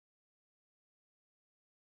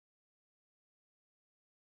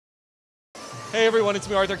Hey everyone, it's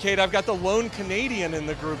me, Arthur Kade. I've got the lone Canadian in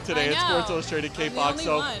the group today at Sports Illustrated K-Pop.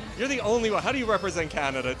 So you're the only one. How do you represent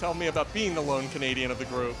Canada? Tell me about being the lone Canadian of the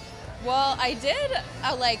group. Well, I did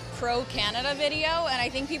a pro-Canada video, and I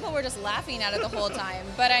think people were just laughing at it the whole time.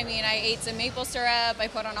 But I mean, I ate some maple syrup, I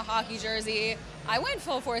put on a hockey jersey. I went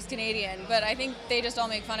full force Canadian, but I think they just all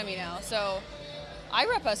make fun of me now. So I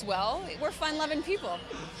rep us well. We're fun-loving people.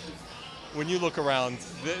 When you look around,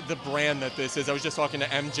 the brand that this is, I was just talking to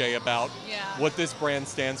MJ about what this brand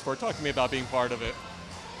stands for. Talk to me about being part of it.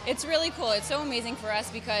 It's really cool. It's so amazing for us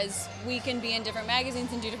because we can be in different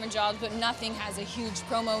magazines and do different jobs, but nothing has a huge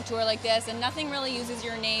promo tour like this, and nothing really uses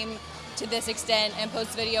your name to this extent and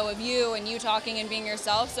posts video of you and you talking and being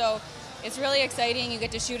yourself. So it's really exciting. You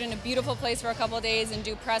get to shoot in a beautiful place for a couple of days and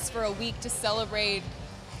do press for a week to celebrate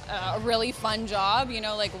a really fun job. You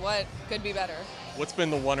know, like, what could be better? What's been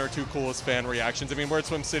the one or two coolest fan reactions? I mean, we're at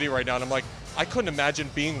Swim City right now, and I'm like, I couldn't imagine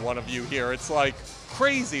being one of you here. It's like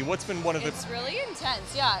crazy. What's been one of the... It's really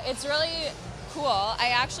intense, yeah. It's really cool.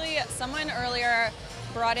 Someone earlier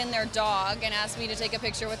brought in their dog and asked me to take a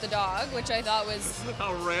picture with the dog, which I thought was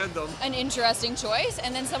how random. An interesting choice.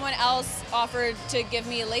 And then someone else offered to give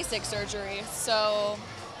me LASIK surgery. So,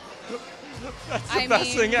 that's the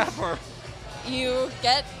best thing ever. You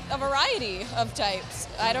get a variety of types.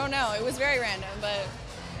 I don't know. It was very random, but...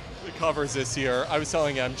 The covers this year, I was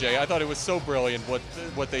telling MJ, I thought it was so brilliant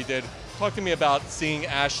what they did. Talk to me about seeing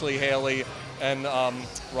Ashley, Haley, and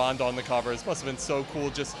Rhonda on the covers. Must have been so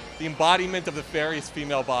cool, just the embodiment of the various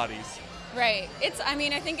female bodies. Right.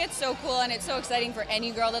 I think it's so cool, and it's so exciting for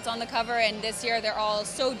any girl that's on the cover, and this year they're all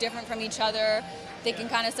so different from each other. They can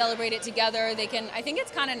kind of celebrate it together. I think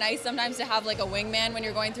it's kind of nice sometimes to have like a wingman when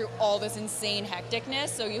you're going through all this insane hecticness,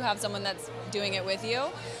 so you have someone that's doing it with you.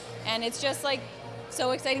 And it's just like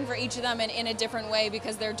so exciting for each of them and in a different way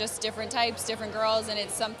because they're just different types, different girls, and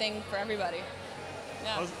it's something for everybody.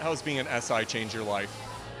 Yeah. How's being an SI changed your life?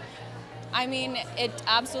 I mean, it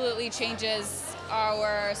absolutely changes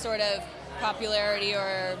our sort of popularity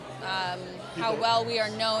or how well we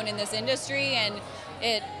are known in this industry, and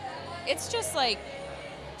it's just like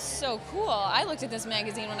so cool. I looked at this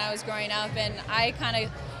magazine when I was growing up, and I kind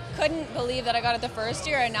of couldn't believe that I got it the first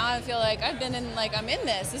year, and now I feel like I'm in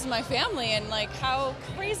this. This is my family, and like, how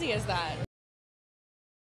crazy is that?